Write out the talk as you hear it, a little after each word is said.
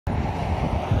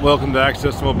Welcome to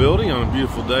Access to Mobility on a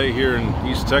beautiful day here in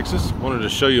East Texas. Wanted to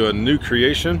show you a new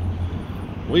creation.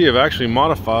 We have actually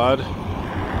modified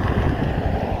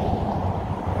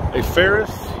a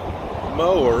Ferris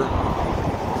mower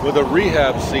with a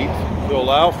rehab seat to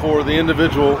allow for the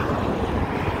individual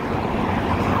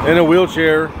in a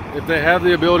wheelchair, if they have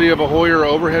the ability of a Hoyer or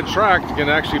overhead track, can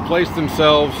actually place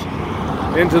themselves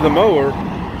into the mower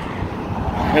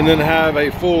and then have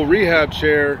a full rehab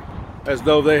chair as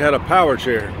though they had a power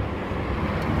chair.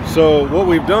 So what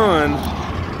we've done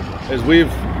is we've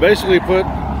basically put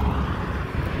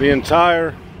the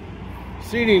entire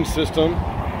seating system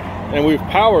and we've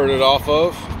powered it off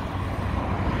of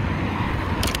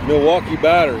Milwaukee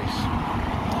batteries.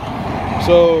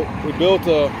 So we built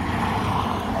a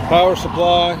power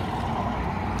supply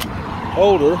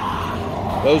holder.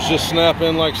 Those just snap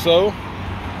in like so.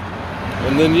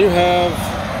 And then you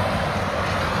have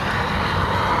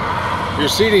your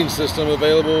seating system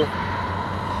available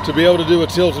to be able to do a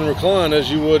tilt and recline as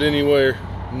you would anywhere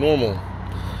normal.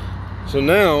 So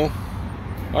now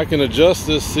I can adjust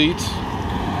this seat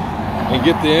and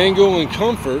get the angle and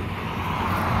comfort,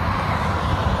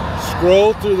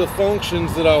 scroll through the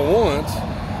functions that I want,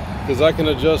 because I can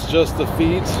adjust just the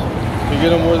feet to get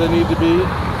them where they need to be,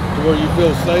 to where you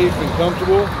feel safe and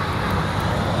comfortable.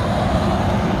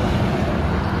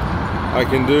 I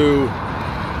can do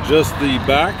just the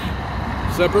back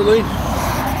separately.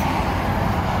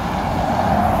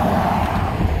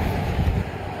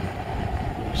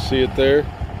 You see it there.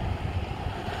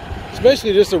 It's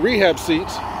basically just a rehab seat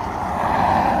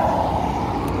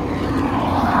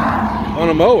on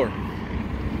a mower.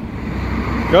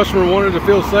 Customer wanted to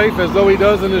feel safe as though he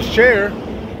does in his chair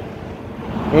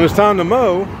when it's time to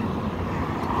mow.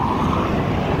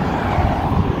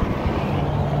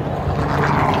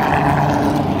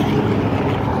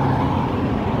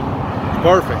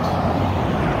 Perfect.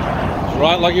 It's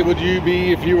right like it would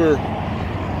be if you were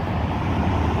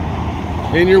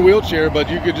in your wheelchair, but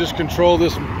you could just control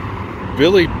this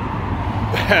really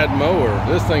bad mower.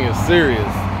 This thing is serious.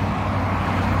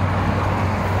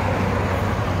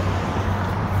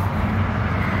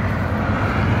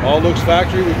 All looks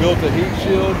factory. We built a heat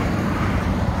shield.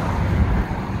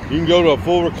 You can go to a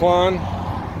full recline.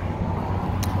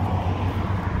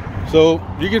 So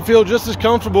you can feel just as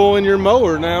comfortable in your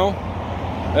mower now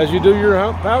as you do your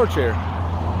power chair.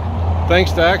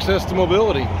 Thanks to Access to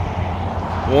Mobility.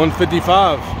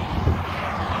 155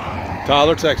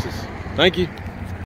 Tyler, Texas. Thank you.